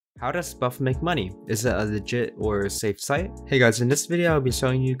How does Buff make money? Is it a legit or safe site? Hey guys, in this video I'll be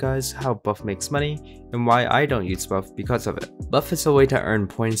showing you guys how Buff makes money and why I don't use Buff because of it. Buff is a way to earn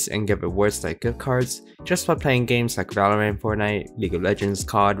points and get rewards like gift cards just by playing games like Valorant, Fortnite, League of Legends,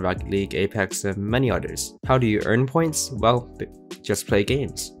 COD, Rocket League, Apex, and many others. How do you earn points? Well, just play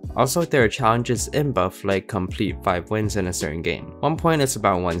games. Also, there are challenges in Buff like complete 5 wins in a certain game. 1 point is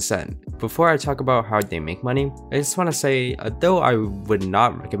about 1 cent. Before I talk about how they make money, I just want to say, though I would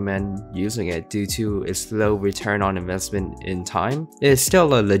not recommend using it due to its low return on investment in time, it is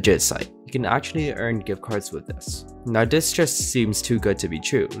still a legit site. You can actually earn gift cards with this. Now this just seems too good to be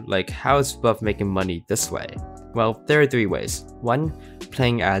true. Like, how is Buff making money this way? Well, there are 3 ways. 1.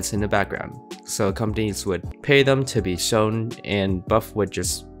 Playing ads in the background. So companies would pay them to be shown and Buff would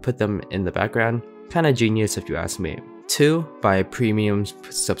just put them in the background. Kinda genius if you ask me. 2. By premium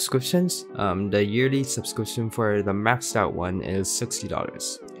subscriptions. The yearly subscription for the maxed out one is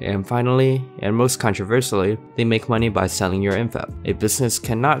 $60. And finally, and most controversially, they make money by selling your info. A business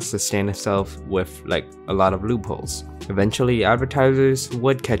cannot sustain itself with like a lot of loopholes. Eventually, advertisers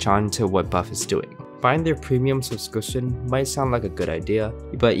would catch on to what Buff is doing. Buying their premium subscription might sound like a good idea,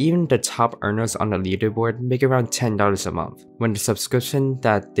 but even the top earners on the leaderboard make around $10 a month, when the subscription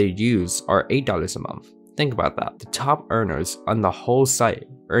that they use are $8 a month. Think about that. The top earners on the whole site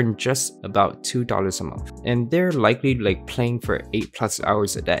earn just about $2 a month, and they're likely like playing for 8+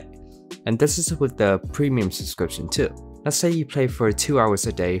 hours a day. And this is with the premium subscription too. Let's say you play for 2 hours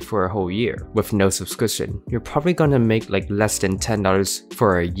a day for a whole year with no subscription. You're probably gonna make like less than $10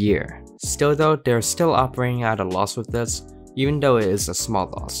 for a year. Still though, they're still operating at a loss with this, even though it is a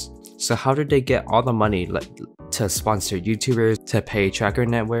small loss. So how did they get all the money to sponsor YouTubers, to pay Tracker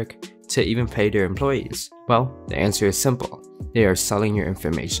Network, to even pay their employees? Well, the answer is simple. They are selling your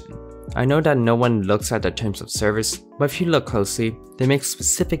information. I know that no one looks at the terms of service, but if you look closely, they make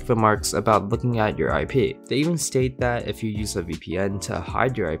specific remarks about looking at your IP. They even state that if you use a VPN to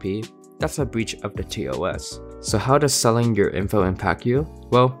hide your IP, that's a breach of the TOS. So how does selling your info impact you?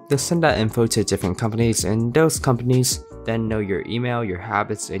 Well, they send that info to different companies, and those companies then know your email, your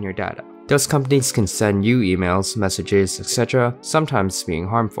habits, and your data. Those companies can send you emails, messages, etc., sometimes being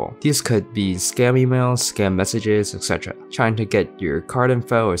harmful. These could be scam emails, scam messages, etc., trying to get your card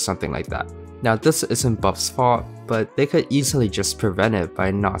info or something like that. Now this isn't Buff's fault, but they could easily just prevent it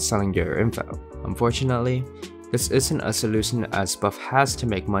by not selling your info. Unfortunately, this isn't a solution as Buff has to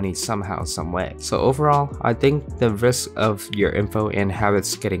make money somehow, some way. So overall, I think the risk of your info and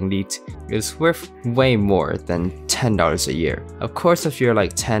habits getting leaked is worth way more than $10 a year. Of course, if you're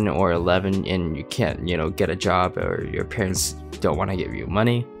like 10 or 11 and you can't, get a job, or your parents don't want to give you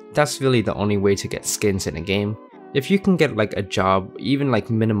money, that's really the only way to get skins in a game. If you can get like a job, even like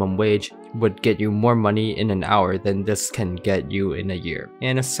minimum wage would get you more money in an hour than this can get you in a year.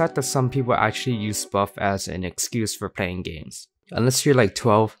 And it's sad that some people actually use Buff as an excuse for playing games. Unless you're like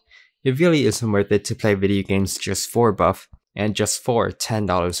 12, it really isn't worth it to play video games just for Buff and just for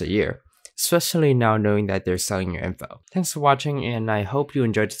 $10 a year. Especially now knowing that they're selling your info. Thanks for watching, and I hope you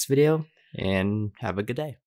enjoyed this video and have a good day.